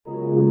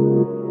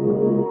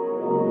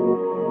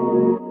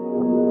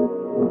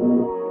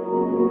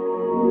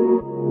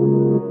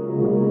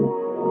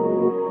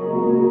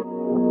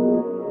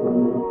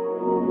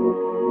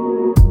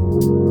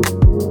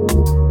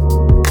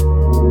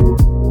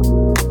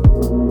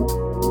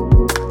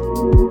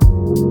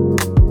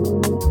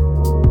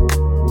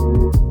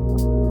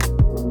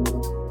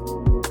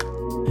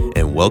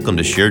Welcome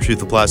to Share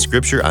Truth Applies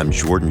Scripture. I'm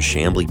Jordan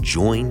Shambly,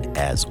 joined,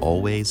 as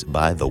always,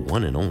 by the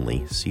one and only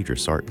Cedra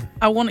Sarton.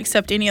 I won't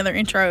accept any other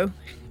intro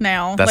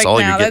now. That's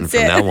all you're getting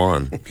from now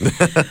on.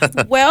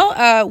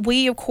 Well,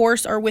 we, of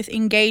course, are with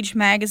Engage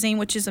Magazine,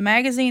 which is a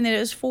magazine that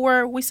is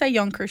for, we say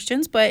young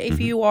Christians, but if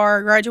you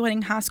are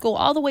graduating high school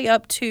all the way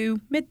up to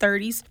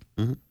mid-30s,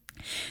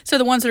 so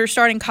the ones that are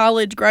starting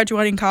college,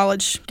 graduating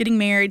college, getting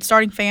married,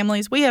 starting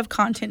families, we have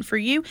content for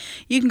you.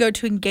 You can go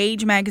to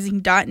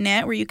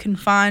engagemagazine.net where you can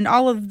find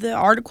all of the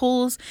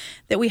articles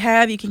that we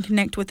have. You can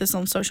connect with us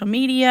on social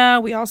media.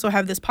 We also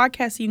have this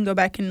podcast so you can go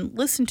back and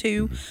listen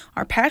to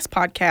our past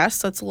podcasts.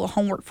 So it's a little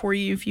homework for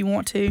you if you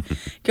want to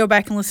go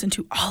back and listen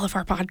to all of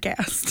our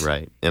podcasts.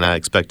 Right. And I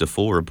expect a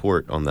full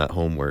report on that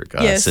homework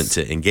sent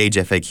to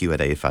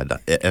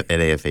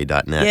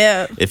engagefaq@afa.net.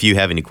 Yeah. If you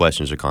have any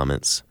questions or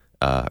comments,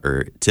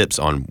 or tips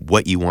on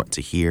what you want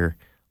to hear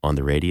on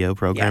the radio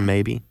program,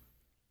 maybe,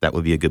 that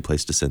would be a good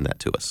place to send that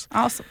to us.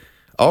 Awesome.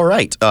 All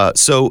right.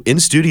 So in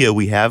studio,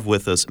 we have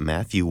with us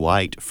Matthew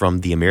White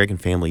from the American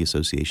Family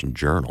Association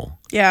Journal.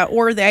 Yeah,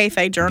 or the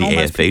AFA Journal. The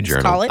most AFA people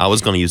Journal. call it. I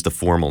was going to use the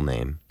formal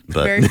name.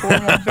 But Very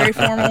formal, very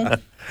formal.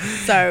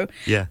 So,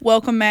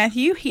 welcome,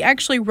 Matthew. He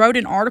actually wrote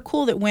an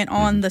article that went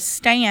on The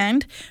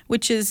Stand,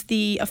 which is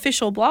the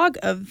official blog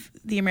of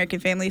the American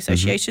Family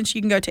Association. So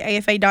you can go to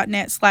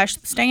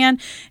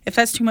afa.net/thestand. If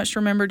that's too much to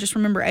remember, just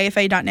remember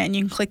afa.net and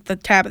you can click the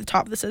tab at the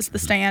top that says The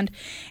Stand.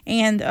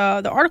 And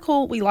the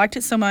article, we liked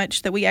it so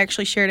much that we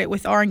actually shared it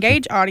with our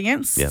Engage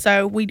audience. Yep.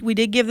 So we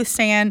did give The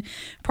Stand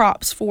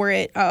props for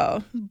it,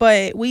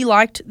 but we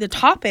liked the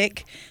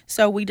topic,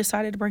 so we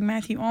decided to bring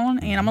Matthew on,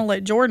 and I'm going to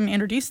let Jordan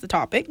introduce the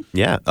topic.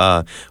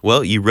 Yeah.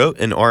 Well, you wrote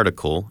an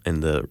article,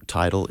 and the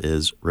title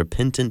is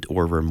Repentant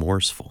or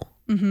Remorseful.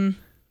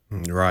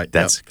 Right.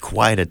 That's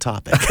quite a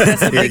topic.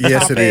 That's a big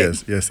Yes, topic. it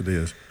is. Yes, it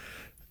is.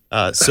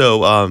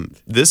 So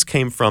this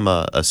came from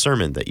a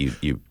sermon that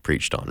you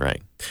preached on,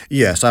 right?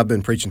 Yes, I've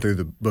been preaching through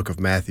the book of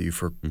Matthew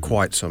for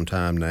quite some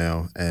time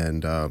now,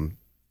 and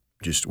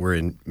we're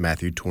in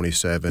Matthew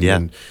 27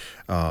 and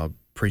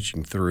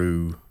preaching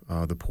through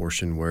the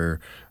portion where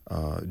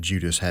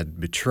Judas had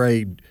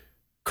betrayed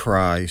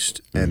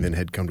Christ and then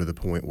had come to the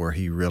point where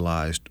he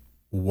realized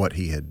what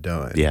he had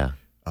done. Yeah.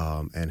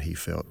 And he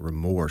felt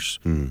remorse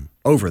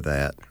over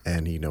that,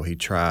 and he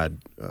tried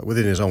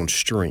within his own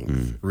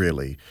strength,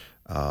 really,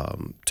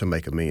 to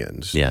make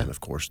amends. Yeah. And of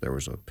course, it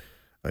was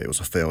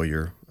a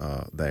failure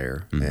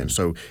there. And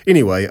so,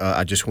 anyway,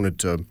 I just wanted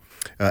to,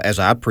 as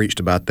I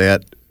preached about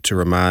that, to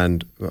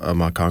remind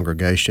my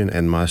congregation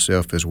and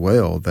myself as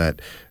well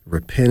that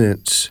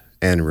repentance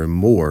and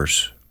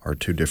remorse are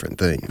two different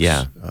things.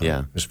 Yeah.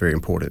 It's very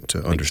important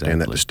to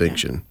understand that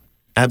distinction.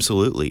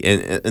 Absolutely.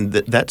 And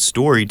that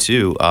story,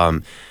 too,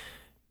 correct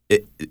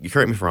me if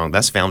I'm wrong,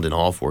 that's found in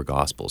all four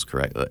Gospels,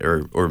 correct?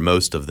 Or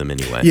most of them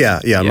anyway.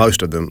 Yeah,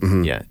 most of them.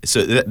 Mm-hmm. Yeah.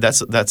 So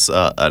that's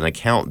an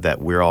account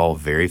that we're all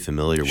very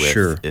familiar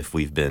with if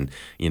we've been,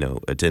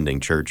 attending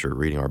church or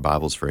reading our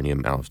Bibles for any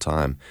amount of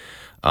time.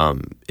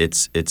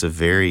 It's a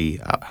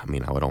very,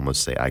 I would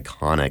almost say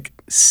iconic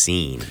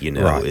scene,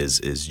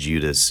 is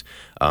Judas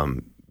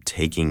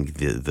taking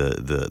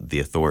the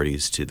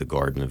authorities to the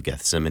Garden of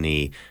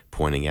Gethsemane,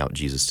 pointing out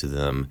Jesus to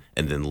them,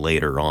 and then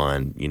later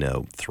on,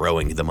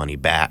 throwing the money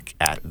back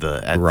at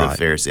the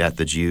Pharisees, at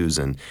the Jews,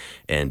 and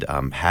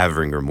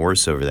having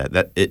remorse over that.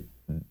 That it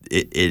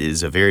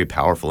is a very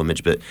powerful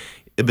image, but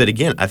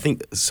again, I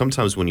think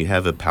sometimes when you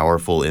have a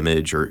powerful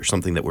image or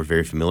something that we're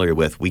very familiar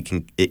with,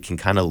 it can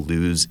kind of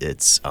lose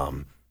its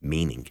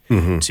meaning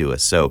to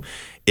us. So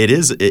it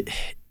is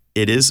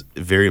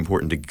very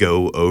important to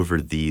go over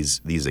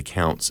these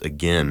accounts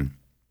again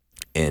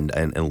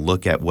and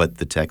look at what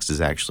the text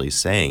is actually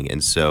saying.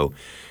 And so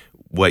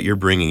what you're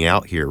bringing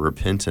out here,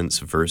 repentance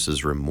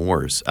versus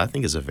remorse, I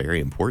think is a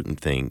very important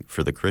thing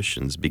for the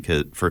Christians,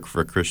 because for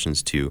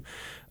Christians to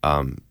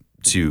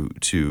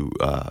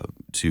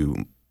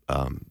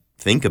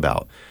think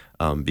about,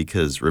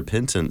 because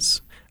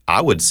repentance,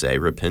 I would say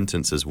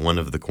repentance is one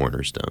of the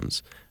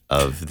cornerstones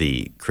of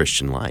the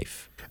Christian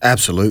life.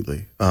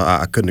 Absolutely.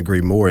 I couldn't agree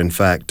more. In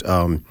fact,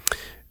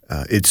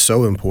 it's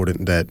so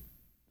important that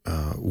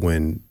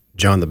when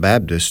John the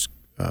Baptist,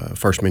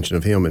 first mention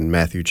of him in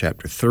Matthew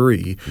chapter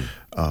 3,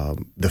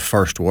 the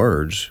first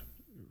words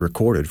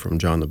recorded from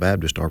John the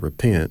Baptist are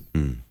repent,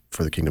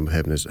 for the kingdom of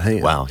heaven is at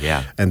hand. Wow,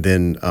 yeah. And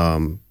then,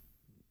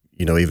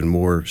 even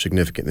more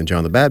significant than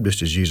John the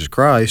Baptist is Jesus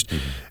Christ.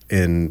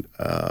 In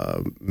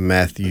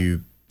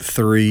Matthew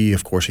 3,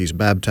 of course, he's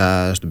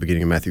baptized. The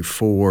beginning of Matthew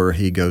 4,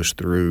 he goes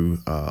through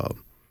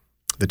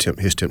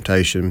his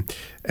temptation.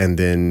 And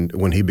then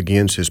when he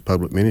begins his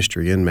public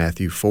ministry in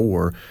Matthew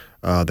 4,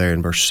 there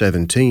in verse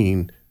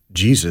 17,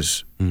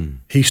 Jesus,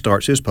 he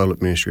starts his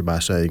public ministry by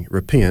saying,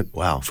 repent,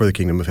 for the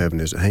kingdom of heaven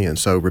is at hand.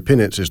 So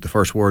repentance is the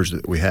first words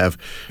that we have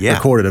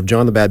recorded of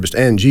John the Baptist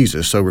and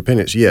Jesus. So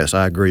repentance, yes,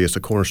 I agree, is the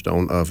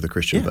cornerstone of the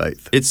Christian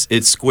faith.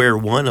 It's square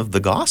one of the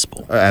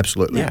gospel.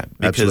 Absolutely. Yeah,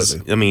 because,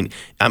 absolutely. I mean,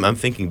 I'm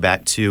thinking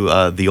back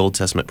to the Old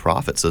Testament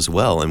prophets as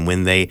well, and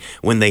when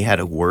they had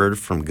a word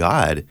from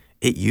God,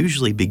 it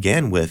usually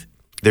began with,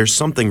 there's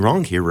something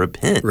wrong here,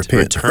 repent.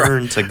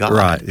 Return to God.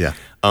 Right, yeah.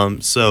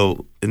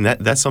 So, and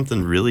that's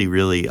something really,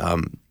 really,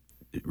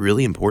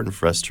 really important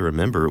for us to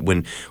remember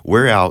when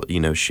we're out,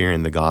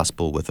 sharing the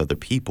gospel with other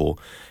people.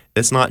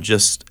 It's not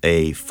just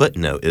a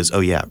footnote.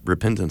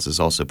 Repentance is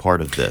also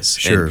part of this.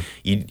 Sure.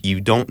 And you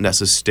don't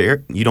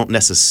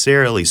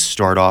necessarily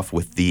start off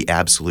with the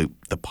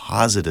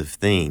positive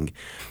thing.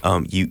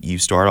 You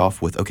start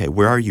off with, okay,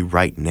 where are you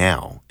right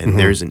now? And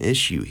there's an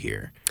issue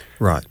here.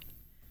 Right.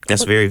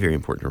 That's very, very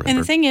important to remember. And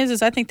the thing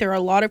is I think there are a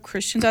lot of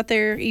Christians out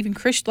there, even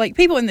like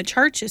people in the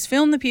churches,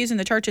 filling the pews in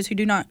the churches who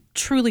do not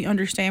truly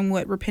understand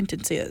what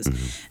repentance is.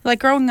 Like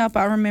growing up,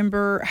 I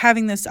remember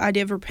having this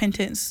idea of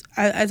repentance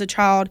as a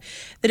child,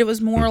 that it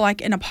was more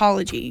like an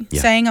apology,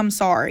 saying I'm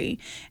sorry,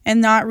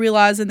 and not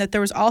realizing that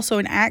there was also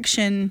an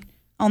action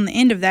on the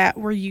end of that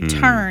where you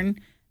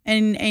turn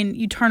and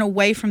you turn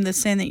away from the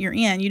sin that you're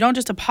in. You don't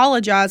just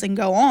apologize and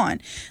go on.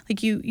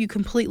 Like you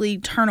completely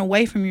turn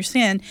away from your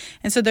sin.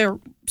 And so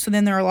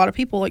then there are a lot of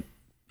people like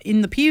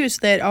in the pews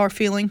that are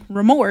feeling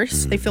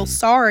remorse. They feel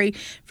sorry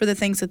for the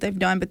things that they've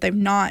done, but they've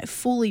not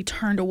fully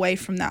turned away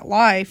from that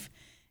life.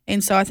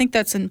 And so I think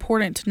that's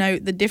important to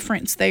note the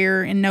difference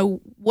there and know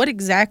what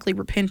exactly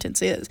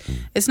repentance is.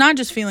 It's not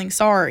just feeling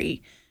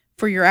sorry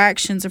for your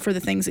actions and for the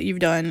things that you've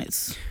done.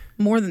 It's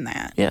more than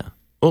that. Yeah.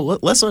 Well,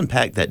 let's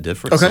unpack that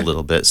difference a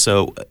little bit.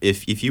 So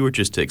if you were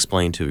just to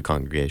explain to a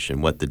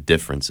congregation what the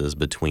difference is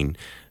between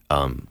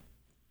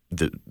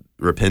the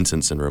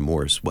repentance and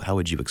remorse, how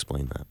would you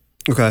explain that?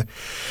 Okay.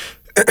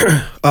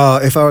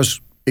 If I was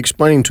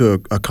explaining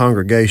to a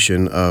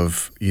congregation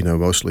of,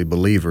 mostly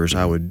believers,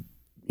 I would,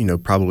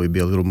 probably be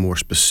a little more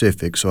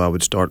specific. So I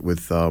would start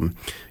with,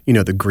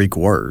 the Greek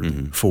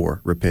word for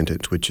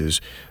repentance, which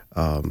is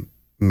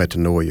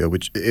metanoia,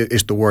 which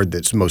is the word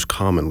that's most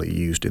commonly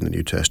used in the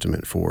New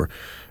Testament for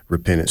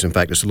repentance. In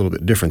fact, it's a little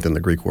bit different than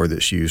the Greek word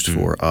that's used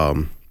for,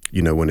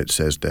 when it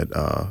says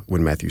that,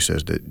 when Matthew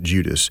says that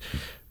Judas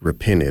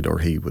repented or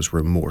he was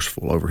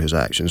remorseful over his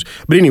actions.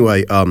 But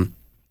anyway,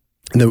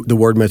 the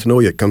word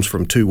metanoia comes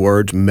from two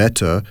words,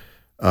 meta,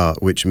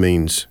 which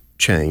means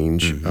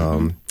change.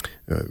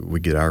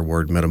 We get our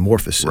word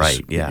metamorphosis.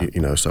 Right, yeah.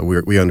 So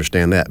we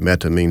understand that.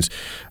 Meta means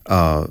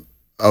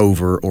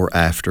over or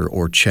after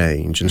or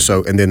change. And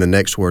so, and then the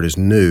next word is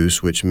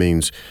nous, which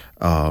means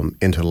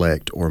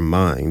intellect or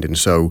mind. And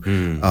so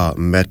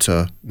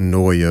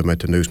metanoia,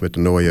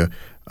 metanoia,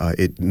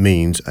 it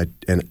means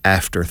an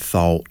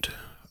afterthought,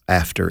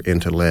 after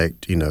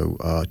intellect,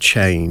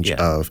 change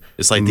of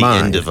it's like the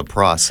mind. end of a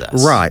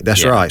process. Right,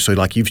 that's right. So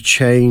like you've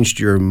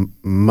changed your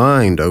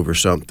mind over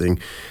something.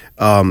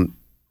 And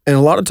a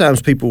lot of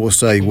times people will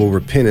say, well,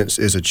 repentance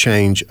is a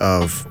change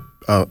of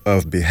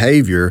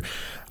behavior.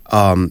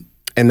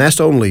 And that's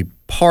only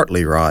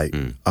partly right.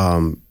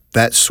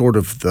 That's sort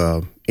of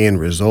the end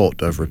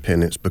result of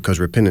repentance, because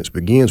repentance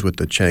begins with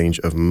the change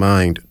of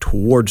mind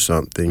towards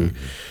something.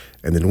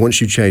 And then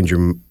once you change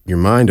your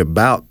mind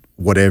about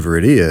whatever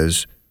it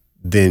is,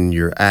 then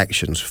your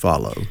actions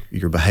follow.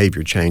 Your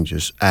behavior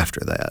changes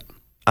after that.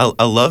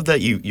 I love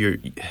that you're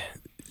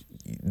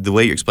the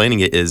way you're explaining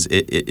it is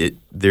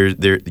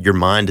your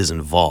mind is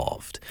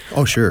involved.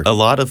 Oh, sure. A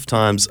lot of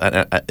times,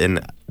 and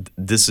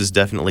this is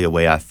definitely a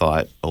way I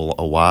thought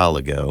a while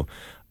ago,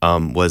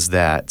 was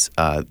that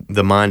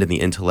the mind and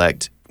the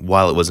intellect,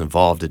 while it was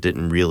involved, it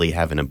didn't really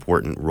have an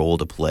important role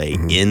to play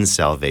in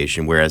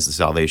salvation, whereas the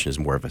salvation is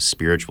more of a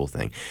spiritual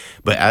thing.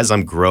 But as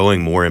I'm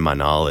growing more in my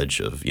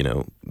knowledge of,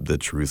 the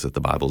truth that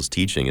the Bible is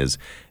teaching, is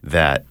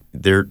that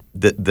the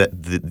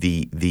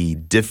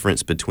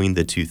difference between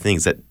the two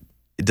things, that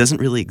it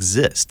doesn't really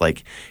exist.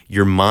 Like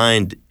your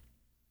mind,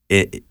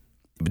 it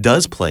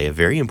does play a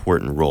very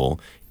important role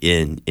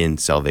in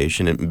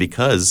salvation, and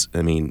because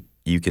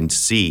you can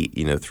see,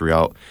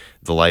 throughout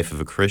the life of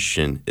a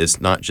Christian,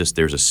 it's not just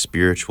there's a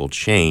spiritual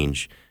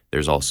change,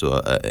 there's also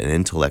an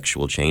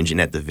intellectual change,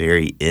 and at the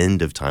very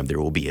end of time, there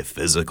will be a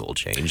physical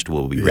change.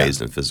 We'll be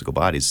raised in physical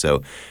bodies.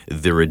 So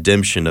the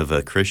redemption of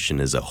a Christian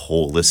is a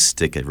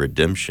holistic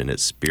redemption.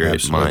 It's spirit,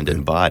 Absolutely. mind,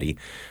 and body.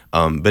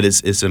 But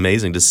it's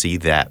amazing to see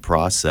that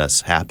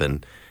process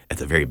happen at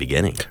the very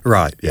beginning.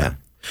 Right, yeah.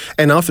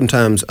 And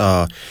oftentimes,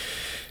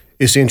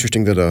 it's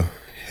interesting that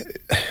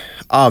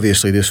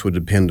obviously this would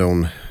depend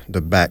on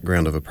the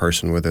background of a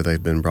person, whether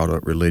they've been brought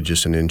up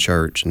religious and in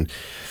church,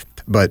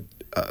 but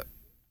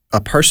a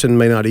person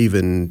may not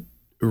even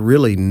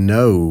really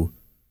know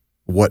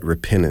what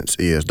repentance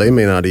is. They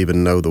may not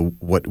even know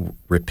what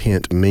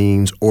repent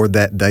means, or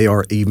that they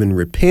are even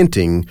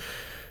repenting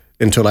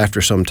until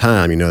after some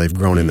time. They've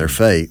grown in their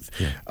faith.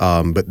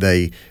 But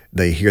they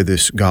hear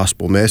this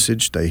gospel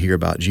message, they hear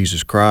about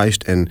Jesus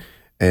Christ, and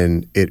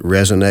and it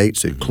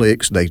resonates, it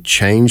clicks, they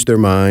change their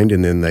mind,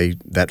 and then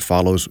that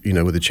follows,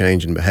 with a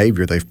change in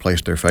behavior. They've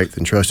placed their faith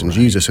and trust in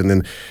Jesus, and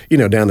then,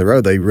 down the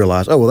road they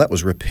realize, oh, well, that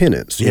was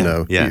repentance,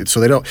 So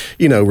they don't,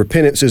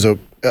 repentance is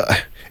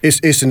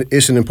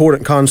it's an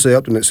important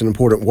concept and it's an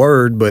important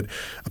word, but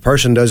a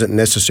person doesn't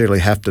necessarily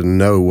have to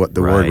know what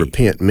the word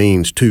repent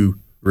means to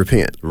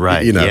repent.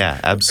 Right,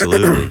 yeah,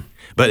 absolutely.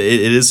 But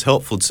it is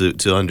helpful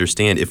to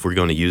understand if we're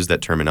going to use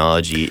that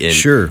terminology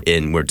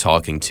and we're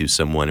talking to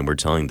someone and we're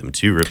telling them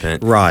to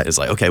repent. Right. It's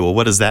like, okay, well,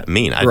 what does that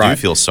mean? I do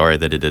feel sorry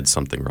that it did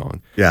something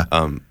wrong. Yeah.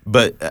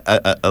 But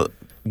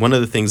one of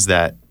the things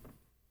that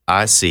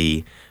I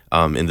see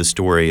in the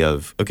story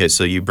of, okay,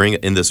 so you bring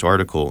in this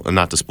article, and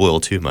not to spoil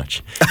too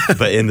much,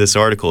 but in this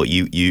article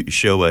you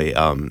show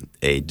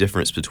a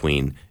difference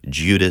between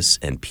Judas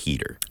and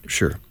Peter.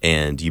 Sure.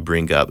 And you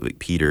bring up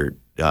Peter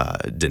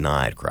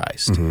denied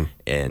Christ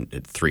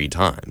and 3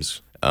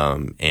 times,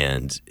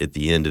 and at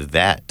the end of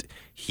that,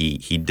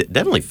 he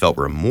definitely felt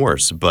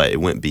remorse, but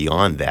it went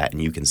beyond that,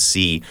 and you can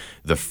see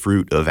the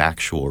fruit of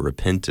actual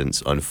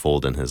repentance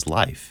unfold in his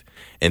life.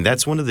 And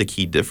that's one of the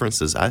key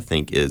differences, I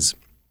think, is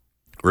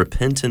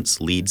repentance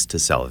leads to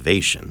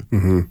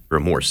salvation.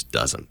 Remorse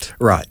doesn't.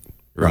 Right.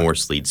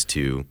 Remorse leads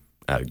to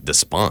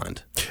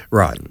despond.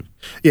 Right.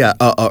 Yeah.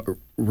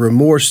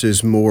 Remorse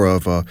is more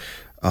of a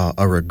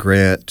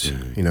regret,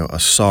 a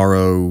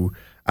sorrow.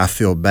 I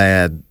feel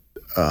bad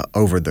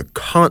over the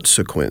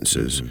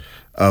consequences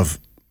of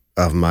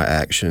my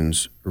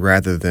actions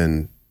rather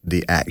than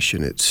the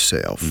action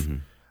itself.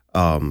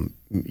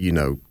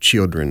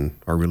 Children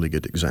are really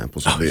good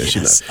examples of this.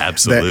 Yes,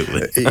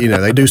 absolutely.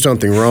 They do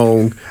something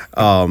wrong,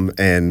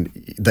 and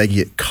they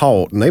get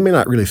caught, and they may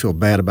not really feel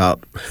bad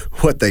about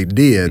what they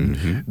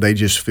did. They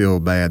just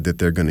feel bad that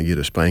they're going to get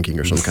a spanking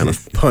or some kind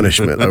of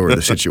punishment over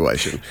the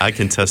situation. I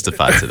can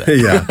testify to that.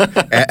 Yeah.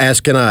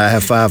 As can I. I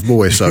have 5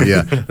 boys, so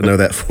yeah, I know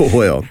that full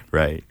well.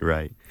 Right.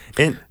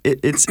 And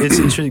it's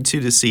interesting too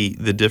to see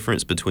the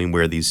difference between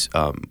where these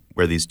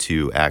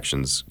 2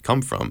 actions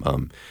come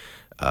from.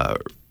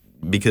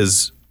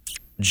 Because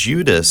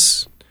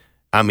Judas,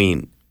 I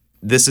mean,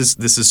 this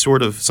is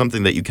sort of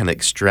something that you can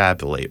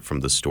extrapolate from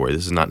the story.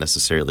 This is not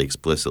necessarily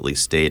explicitly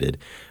stated,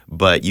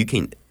 but you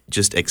can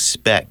just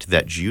expect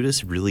that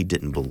Judas really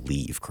didn't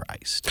believe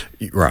Christ.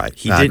 Right.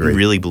 He didn't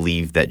really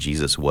believe that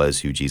Jesus was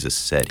who Jesus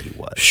said he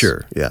was.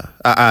 Sure. Yeah,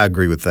 I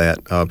agree with that.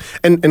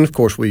 And of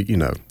course we,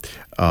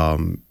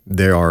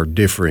 there are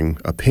differing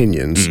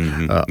opinions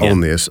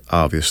on this,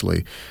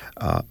 obviously.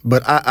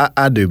 But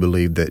I do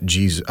believe that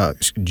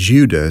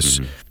Judas,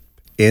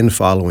 in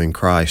following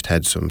Christ,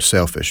 had some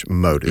selfish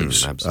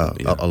motives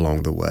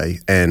along the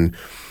way. And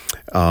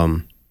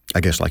I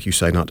guess, like you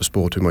say, not to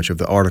spoil too much of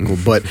the article,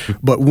 but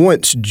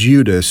once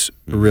Judas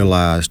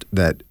realized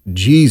that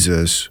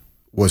Jesus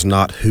was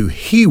not who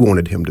he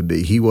wanted him to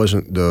be, he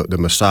wasn't the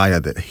Messiah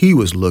that he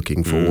was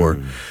looking for,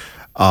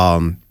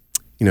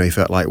 he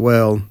felt like,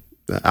 well,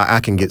 I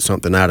can get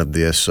something out of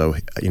this, so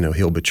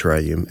he'll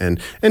betray him. And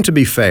to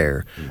be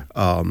fair,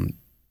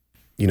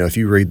 if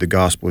you read the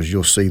Gospels,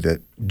 you'll see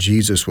that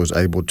Jesus was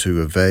able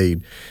to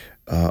evade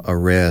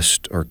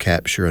arrest or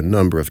capture a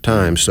number of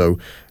times. So,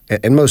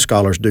 and most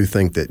scholars do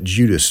think that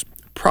Judas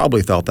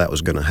probably thought that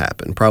was going to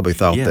happen. Probably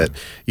thought that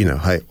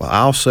hey,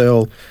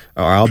 well,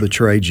 I'll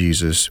betray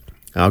Jesus.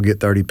 I'll get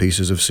 30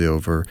 pieces of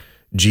silver.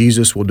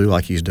 Jesus will do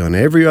like he's done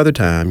every other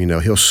time.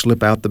 He'll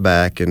slip out the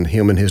back, and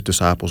him and his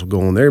disciples will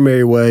go on their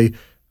merry way.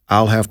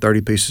 I'll have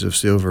 30 pieces of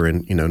silver,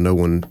 and no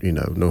one,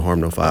 no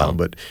harm, no foul.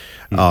 But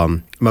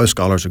most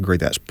scholars agree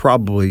that's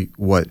probably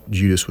what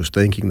Judas was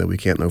thinking, though we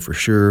can't know for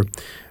sure.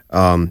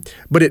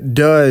 But it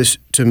does,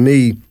 to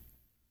me,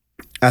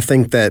 I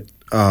think that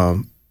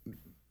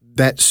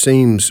that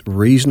seems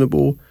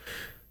reasonable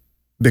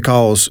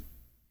because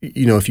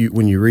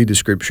when you read the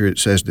scripture, it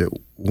says that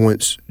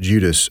once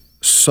Judas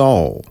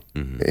saw,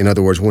 in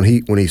other words, when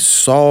he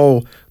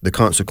saw the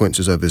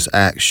consequences of his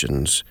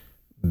actions,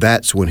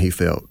 that's when he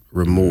felt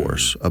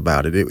remorse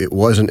about it. It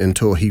wasn't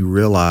until he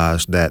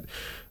realized that,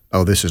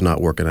 oh, this is not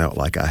working out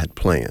like I had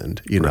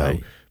planned,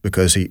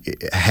 because he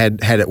had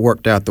it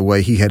worked out the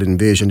way he had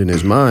envisioned in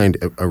his mind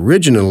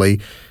originally,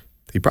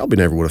 he probably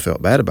never would have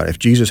felt bad about it. If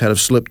Jesus had have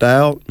slipped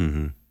out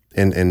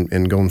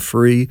and gone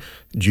free,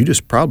 Judas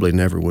probably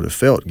never would have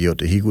felt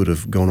guilty. He would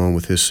have gone on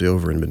with his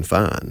silver and been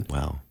fine.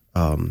 Wow.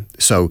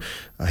 So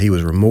he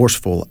was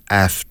remorseful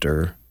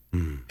after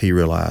he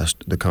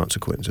realized the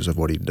consequences of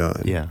what he'd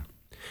done. Yeah.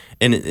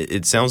 And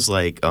it sounds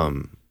like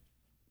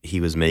he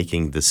was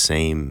making the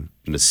same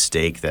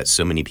mistake that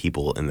so many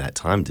people in that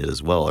time did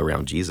as well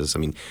around Jesus. I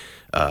mean,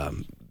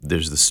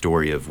 there's the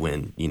story of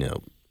when,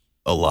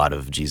 a lot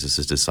of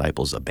Jesus'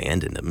 disciples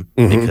abandoned him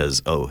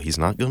because, he's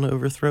not going to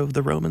overthrow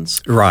the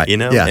Romans. Right.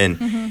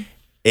 Yeah.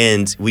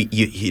 And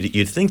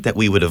you'd think that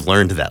we would have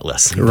learned that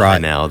lesson by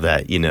now,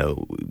 that,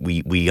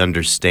 we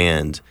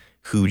understand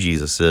who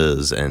Jesus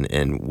is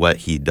and what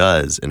he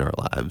does in our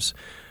lives.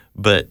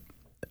 But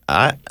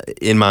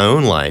in my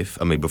own life,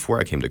 I mean, before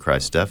I came to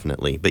Christ,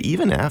 definitely, but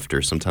even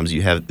after, sometimes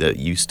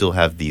you still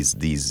have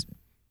these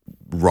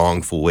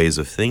wrongful ways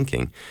of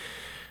thinking.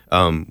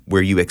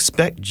 where you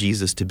expect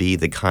Jesus to be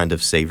the kind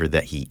of Savior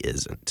that he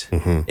isn't.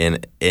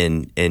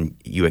 And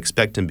you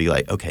expect him to be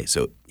like, okay,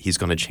 so he's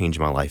going to change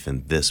my life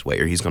in this way,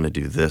 or he's going to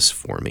do this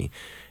for me.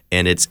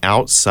 And it's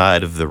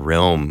outside of the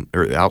realm,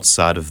 or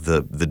outside of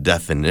the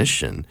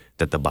definition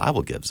that the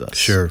Bible gives us.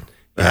 Sure.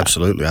 Yeah.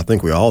 Absolutely. I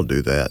think we all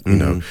do that. You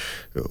know,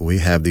 we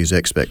have these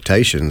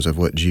expectations of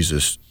what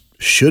Jesus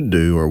should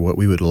do or what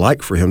we would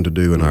like for him to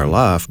do in our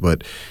life,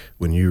 but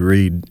when you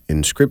read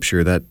in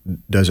Scripture, that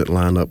doesn't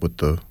line up with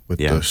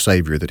the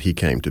Savior that he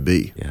came to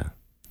be. Yeah.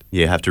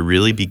 You have to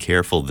really be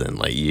careful then.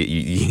 Like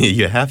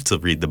you have to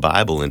read the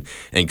Bible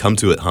and come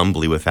to it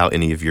humbly without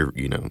any of your,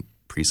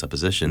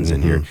 presuppositions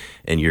and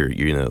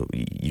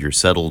your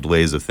settled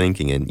ways of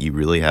thinking, and you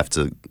really have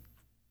to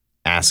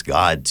ask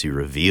God to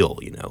reveal,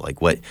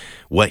 like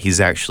what he's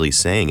actually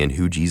saying and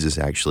who Jesus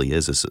actually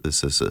is.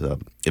 This is a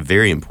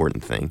very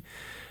important thing.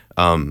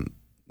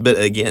 But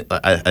again,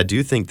 I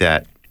do think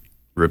that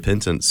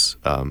repentance,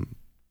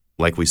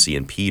 like we see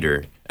in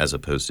Peter as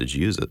opposed to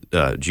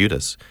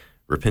Judas,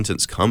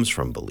 repentance comes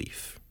from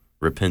belief.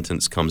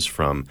 Repentance comes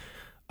from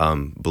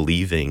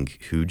believing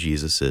who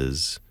Jesus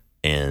is,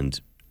 and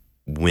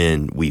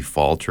when we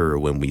falter or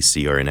when we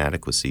see our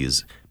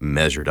inadequacies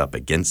measured up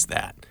against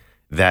that,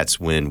 that's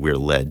when we're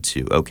led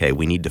to, okay,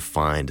 we need to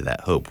find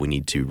that hope. We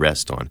need to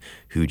rest on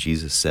who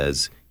Jesus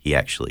says he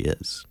actually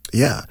is.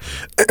 Yeah.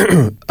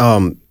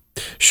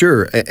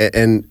 Sure.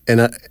 And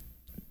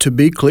to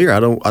be clear, I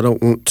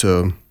don't want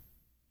to,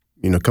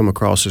 come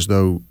across as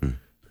though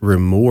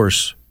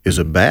remorse is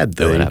a bad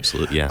thing. Oh,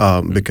 absolutely,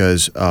 yeah.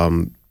 Because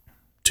to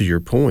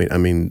your point, I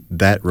mean,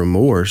 that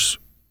remorse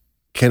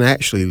can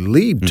actually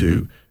lead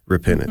to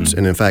repentance.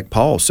 And in fact,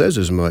 Paul says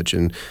as much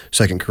in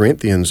 2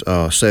 Corinthians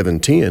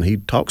 7:10. He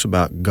talks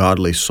about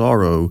godly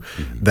sorrow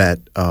that,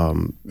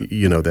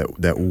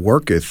 that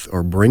worketh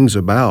or brings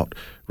about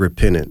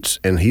repentance.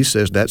 And he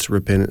says that's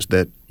repentance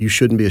that you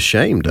shouldn't be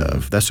ashamed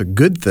of. That's a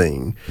good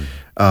thing.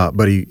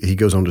 But he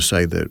goes on to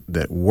say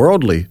that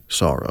worldly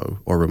sorrow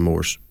or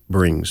remorse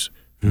brings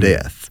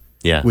death.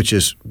 Yeah. Which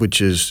is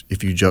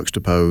if you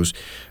juxtapose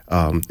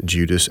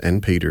Judas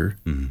and Peter,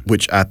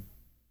 which I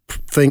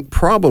think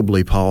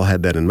probably Paul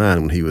had that in mind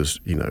when he was,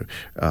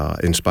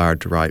 inspired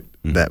to write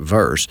that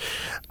verse.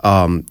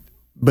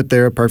 But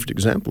they're a perfect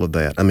example of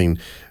that. I mean,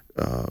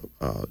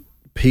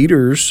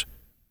 Peter's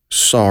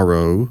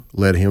sorrow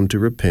led him to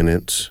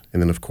repentance,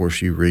 and then of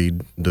course you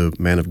read the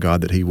man of God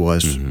that he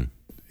was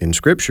in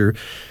Scripture.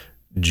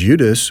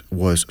 Judas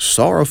was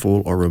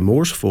sorrowful or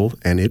remorseful,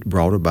 and it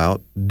brought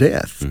about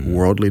death,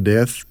 worldly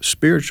death,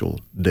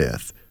 spiritual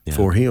death.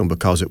 For him,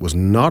 because it was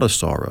not a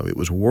sorrow. It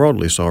was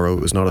worldly sorrow.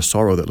 It was not a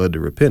sorrow that led to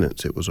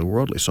repentance. It was a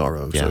worldly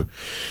sorrow. Yeah.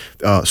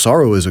 So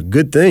sorrow is a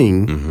good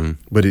thing,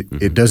 but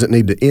it doesn't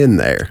need to end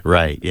there.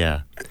 Right,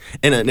 yeah.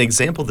 And an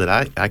example that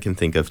I can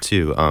think of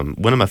too,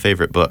 one of my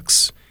favorite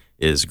books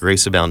is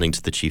Grace Abounding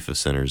to the Chief of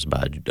Sinners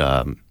by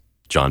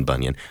John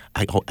Bunyan.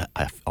 I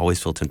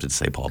always feel tempted to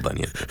say Paul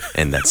Bunyan,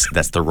 and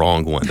that's the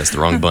wrong one. That's the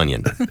wrong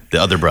Bunyan. The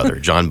other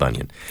brother, John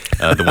Bunyan,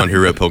 the one who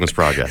wrote Pilgrim's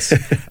Progress.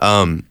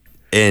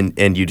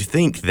 And you'd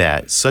think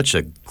that such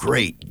a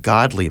great,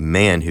 godly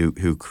man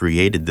who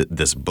created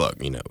this book,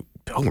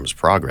 Pilgrim's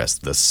Progress,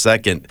 the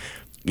second,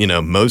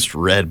 most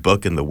read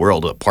book in the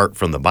world apart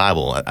from the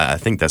Bible. I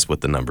think that's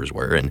what the numbers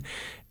were. And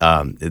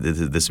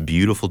this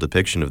beautiful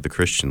depiction of the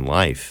Christian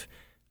life,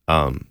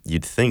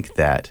 you'd think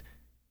that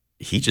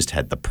he just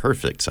had the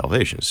perfect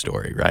salvation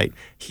story, right?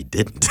 He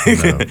didn't.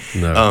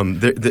 No.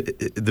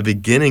 The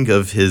beginning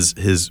of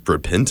his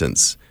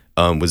repentance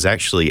was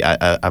actually,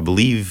 I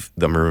believe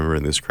I'm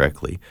remembering this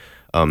correctly.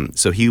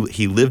 So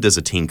he lived as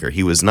a tinker.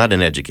 He was not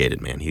an educated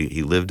man.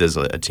 He lived as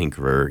a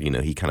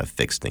tinkerer. He kind of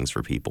fixed things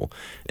for people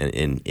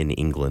in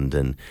England.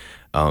 And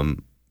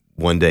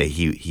one day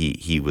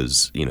he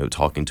was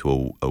talking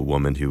to a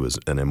woman who was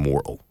an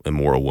immoral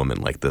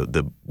woman, like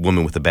the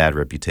woman with a bad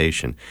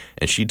reputation.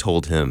 And she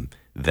told him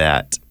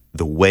that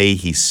the way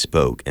he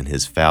spoke and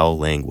his foul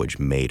language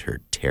made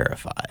her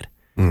terrified.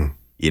 And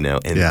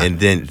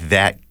then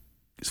that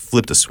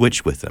flipped a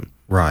switch with him.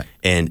 Right.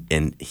 And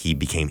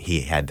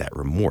he had that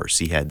remorse.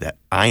 He had that,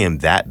 I am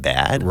that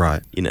bad.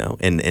 Right.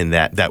 And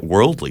that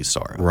worldly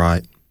sorrow.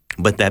 Right.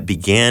 But that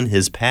began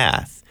his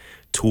path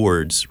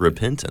towards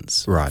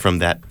repentance. Right. From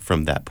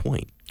that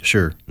point.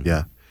 Sure.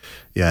 Yeah.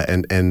 Yeah.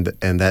 And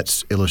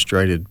that's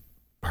illustrated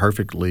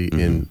perfectly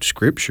in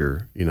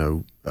Scripture.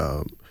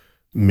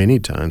 Many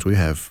times we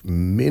have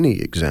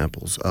many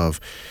examples of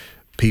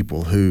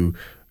people who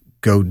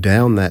go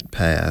down that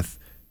path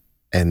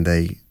and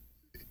they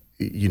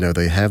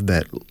have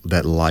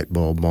that light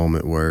bulb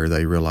moment where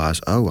they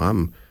realize, oh,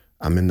 I'm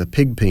in the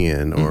pig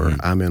pen, or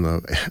I'm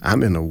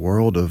in a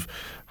world of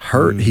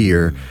hurt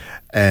here,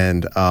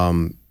 and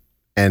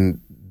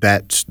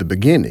that's the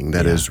beginning.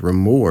 That is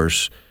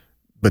remorse,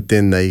 but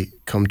then they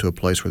come to a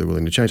place where they're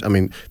willing to change. I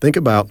mean, think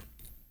about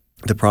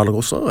the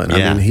prodigal son.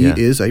 He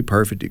is a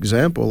perfect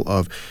example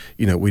of,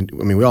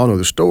 we all know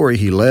the story.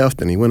 He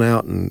left and he went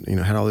out and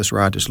had all this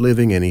righteous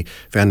living, and he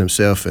found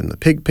himself in the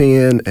pig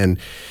pen, and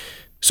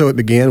So it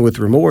began with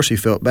remorse. He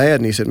felt bad,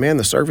 and he said, man,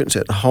 the servants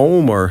at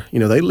home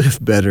they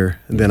live better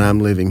than I'm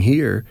living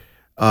here.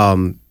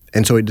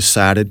 And so he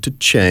decided to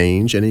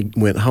change, and he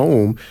went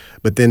home.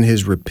 But then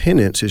his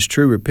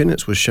true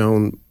repentance was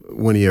shown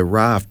when he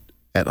arrived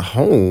at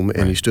home,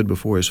 and he stood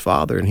before his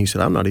father, and he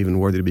said, I'm not even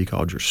worthy to be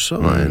called your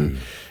son.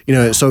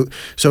 So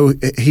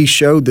he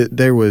showed that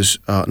there was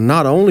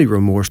not only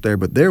remorse there,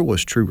 but there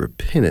was true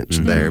repentance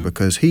there,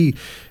 because he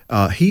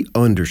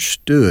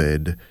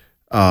understood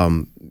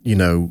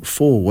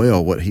full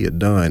well what he had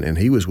done, and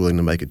he was willing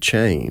to make a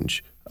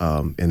change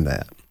in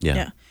that.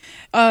 Yeah.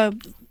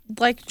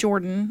 Like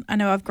Jordan, I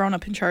know I've grown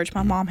up in church.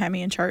 My mom had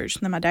me in church,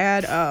 and then my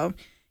dad,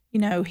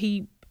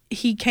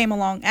 he came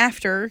along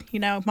after.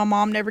 My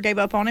mom never gave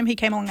up on him. He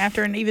came along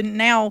after, and even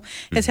now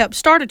has helped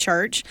start a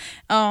church.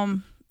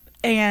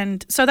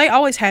 And so they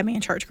always had me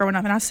in church growing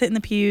up, and I'd sit in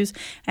the pews,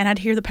 and I'd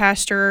hear the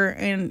pastor,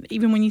 and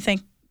even when you think,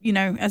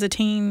 as a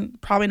teen,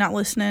 probably not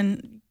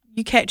listening,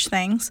 you catch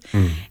things.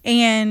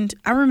 And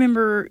I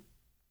remember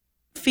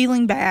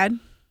feeling bad.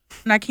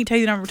 And I can't tell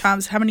you the number of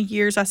times, how many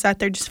years I sat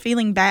there just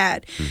feeling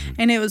bad.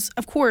 And it was,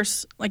 of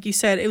course, like you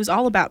said, it was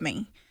all about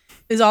me.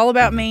 It was all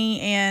about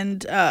me and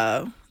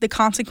the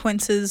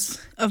consequences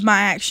of my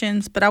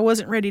actions, but I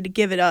wasn't ready to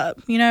give it up,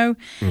 And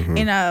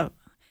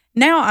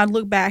now I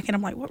look back and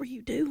I'm like, what were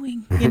you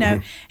doing?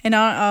 And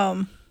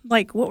I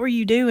what were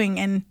you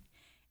doing?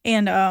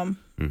 And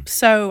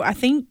so I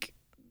think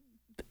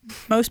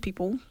most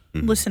people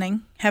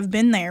listening have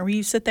been there, where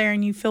you sit there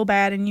and you feel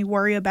bad and you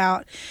worry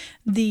about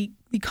the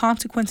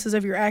consequences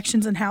of your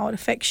actions and how it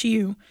affects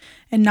you,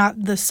 and not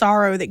the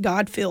sorrow that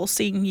God feels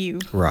seeing you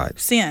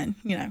sin,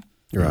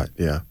 Right,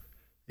 yeah.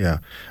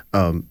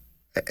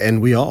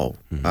 And we all,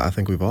 I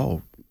think we've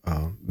all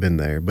been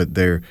there, but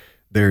there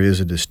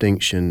is a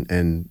distinction,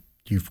 and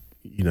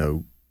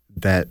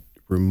that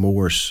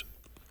remorse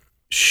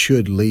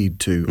should lead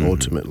to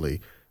ultimately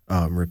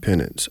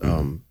repentance.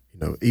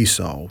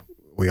 Esau,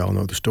 we all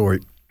know the story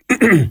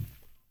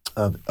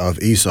of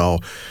Esau.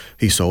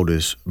 He sold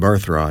his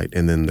birthright,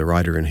 and then the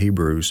writer in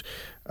Hebrews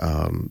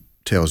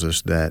tells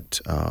us that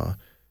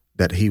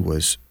he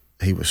was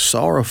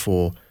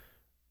sorrowful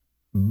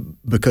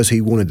because he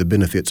wanted the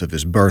benefits of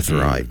his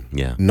birthright.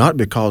 Not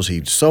because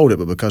he'd sold it,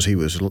 but because he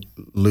was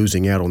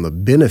losing out on the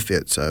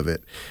benefits of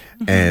it,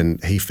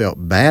 and he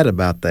felt bad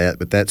about that.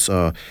 But that's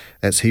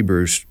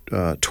Hebrews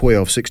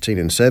 12, 16,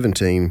 and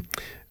 17,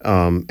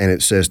 and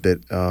it says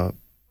that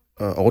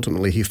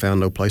ultimately he found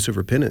no place of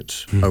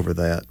repentance over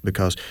that, but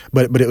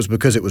it was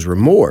because it was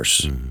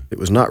remorse. It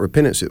was not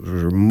repentance, it was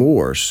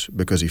remorse,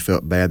 because he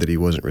felt bad that he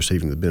wasn't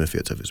receiving the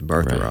benefits of his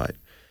birthright.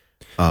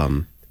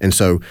 And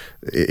so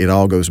it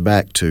all goes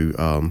back to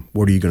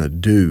what are you going to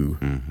do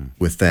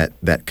with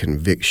that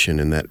conviction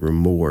and that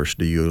remorse?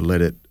 Do you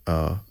let it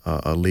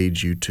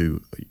lead you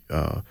to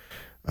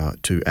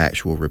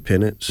actual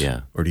repentance,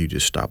 or do you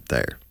just stop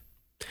there?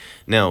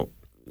 Now,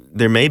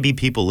 there may be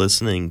people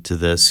listening to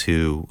this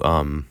who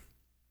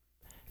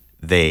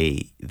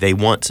they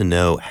want to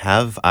know,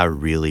 have I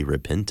really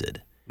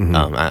repented?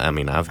 I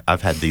mean,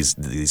 I've had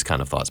these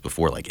kind of thoughts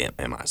before, like,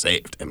 am I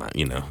saved? Am I,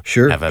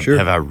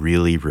 have I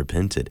really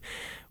repented?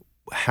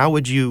 How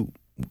would you,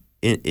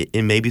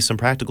 in maybe some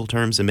practical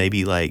terms, and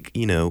maybe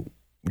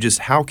just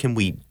how can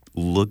we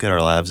look at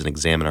our lives and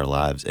examine our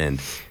lives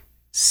and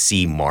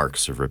see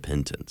marks of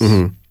repentance?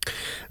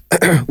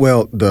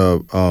 Well,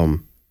 the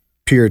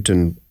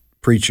Puritan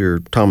preacher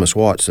Thomas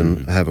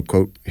Watson, I have a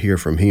quote here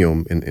from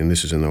him, and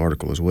this is in the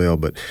article as well,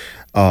 but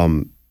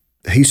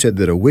he said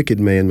that a wicked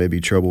man may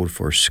be troubled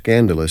for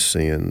scandalous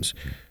sins,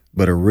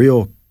 but a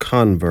real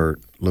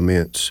convert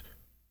laments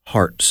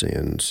heart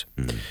sins.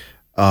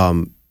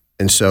 And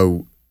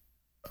so,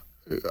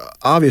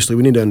 obviously,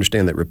 we need to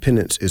understand that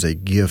repentance is a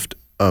gift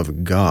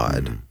of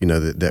God,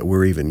 that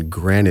we're even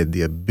granted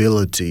the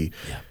ability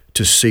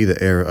to see the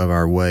error of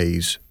our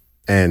ways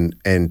and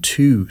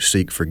to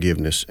seek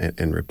forgiveness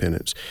and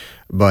repentance.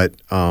 But,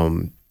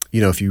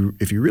 if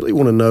you really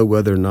want to know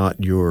whether or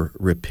not you're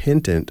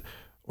repentant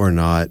or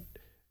not,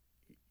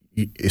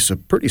 it's a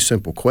pretty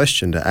simple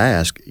question to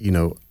ask.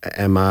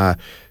 Am I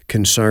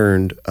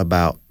concerned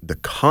about the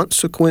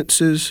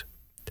consequences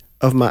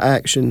of my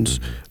actions,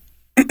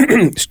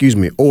 excuse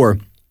me, or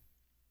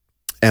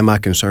am I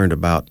concerned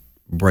about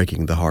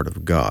breaking the heart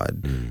of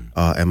God?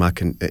 Am I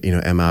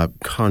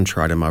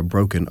contrite? Am I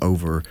broken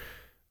over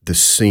the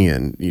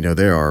sin?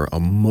 There are a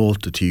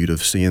multitude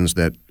of sins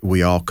that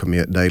we all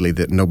commit daily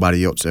that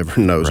nobody else ever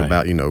knows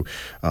about.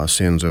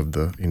 Sins of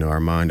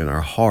our mind and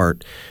our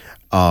heart.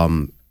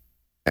 Do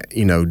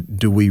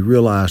we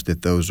realize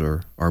that those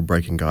are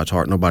breaking God's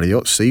heart? Nobody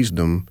else sees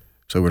them,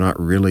 so we're not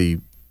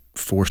really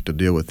forced to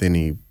deal with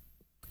any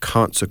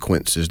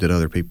consequences that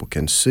other people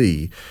can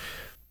see.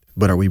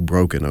 But are we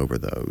broken over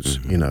those?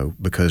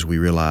 Because we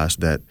realize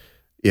that,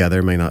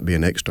 there may not be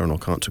an external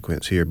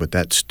consequence here, but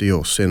that's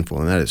still sinful,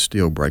 and that is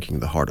still breaking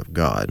the heart of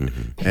God.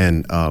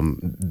 And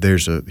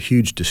there's a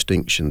huge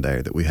distinction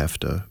there that we have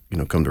to,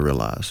 come to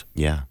realize.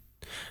 Yeah.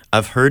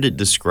 I've heard it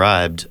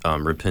described,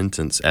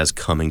 repentance, as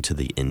coming to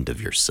the end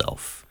of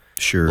yourself.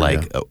 Sure.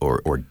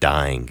 Or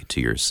dying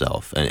to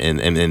yourself,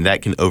 and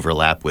that can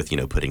overlap with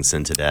putting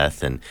sin to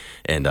death and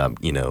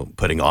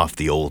putting off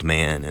the old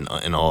man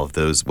and all of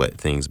those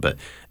things. But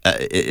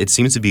it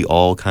seems to be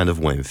all kind of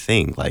one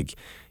thing. Like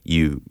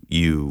you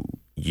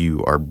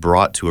are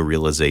brought to a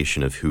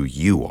realization of who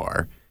you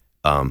are,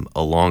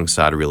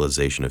 alongside a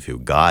realization of who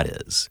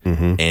God is,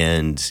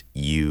 and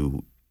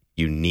you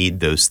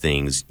need those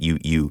things.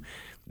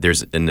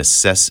 There's a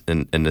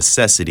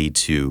necessity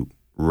to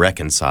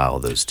reconcile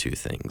those two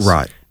things,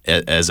 right?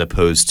 As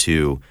opposed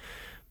to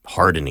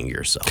hardening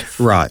yourself,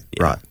 right?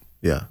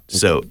 Yeah.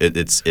 So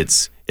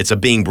it's a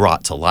being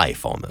brought to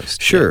life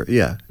almost. Sure,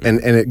 yeah. And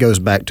it goes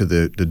back to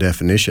the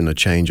definition of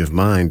change of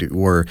mind,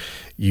 where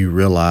you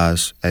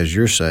realize, as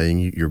you're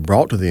saying, you're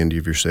brought to the end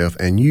of yourself,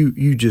 and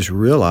you just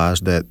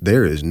realize that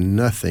there is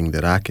nothing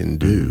that I can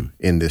do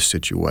in this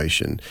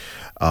situation,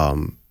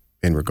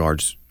 in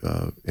regards,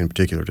 in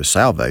particular to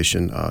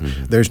salvation.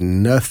 There's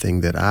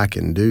nothing that I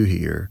can do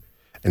here.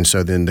 And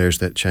so then there's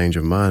that change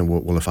of mind.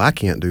 Well, if I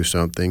can't do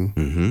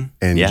something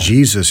and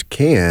Jesus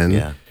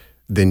can,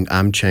 then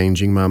I'm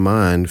changing my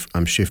mind.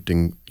 I'm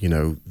shifting,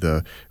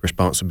 the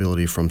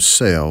responsibility from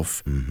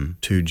self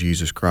to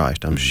Jesus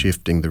Christ. I'm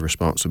shifting the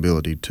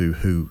responsibility to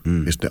who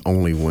is the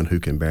only one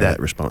who can bear that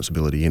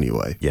responsibility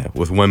anyway. Yeah,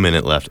 with 1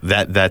 minute left,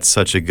 that's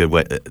such a good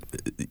way.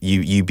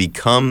 You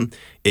become,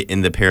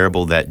 in the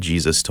parable that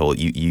Jesus told,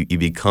 you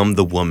become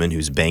the woman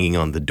who's banging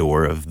on the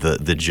door of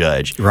the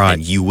judge, right?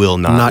 And you will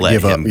not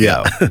let him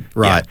go.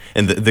 Right. Yeah.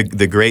 And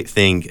the great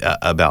thing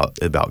about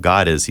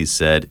God is He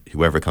said,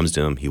 whoever comes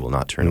to Him, He will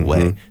not turn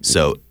away.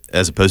 So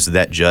as opposed to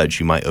that judge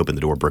who might open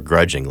the door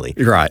begrudgingly,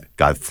 right?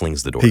 God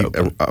flings the door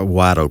open,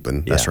 wide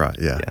open. That's right.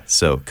 Yeah.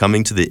 So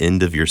coming to the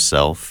end of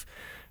yourself,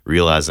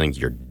 realizing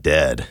you're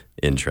dead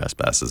in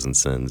trespasses and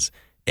sins,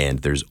 and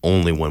there's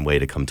only one way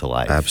to come to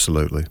life.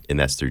 Absolutely. And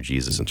that's through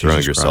Jesus and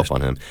throwing yourself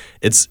on Him.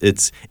 It's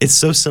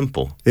so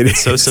simple. It's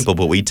so simple,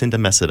 but we tend to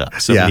mess it up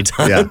so many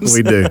times. Yeah,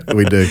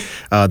 we do.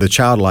 The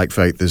childlike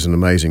faith is an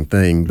amazing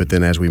thing, but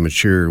then as we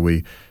mature,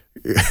 we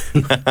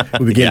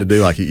begin to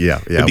do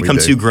we become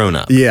too grown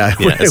up.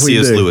 As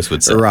C.S. Lewis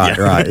would say.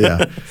 Right,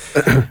 yeah.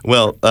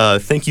 Well,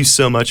 thank you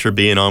so much for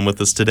being on with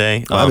us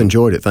today. I've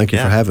enjoyed it. Thank you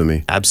for having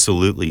me.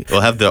 Absolutely.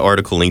 We'll have the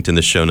article linked in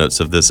the show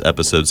notes of this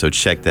episode, so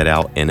check that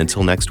out. And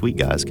until next week,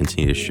 guys,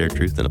 continue to share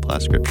truth and apply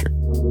Scripture.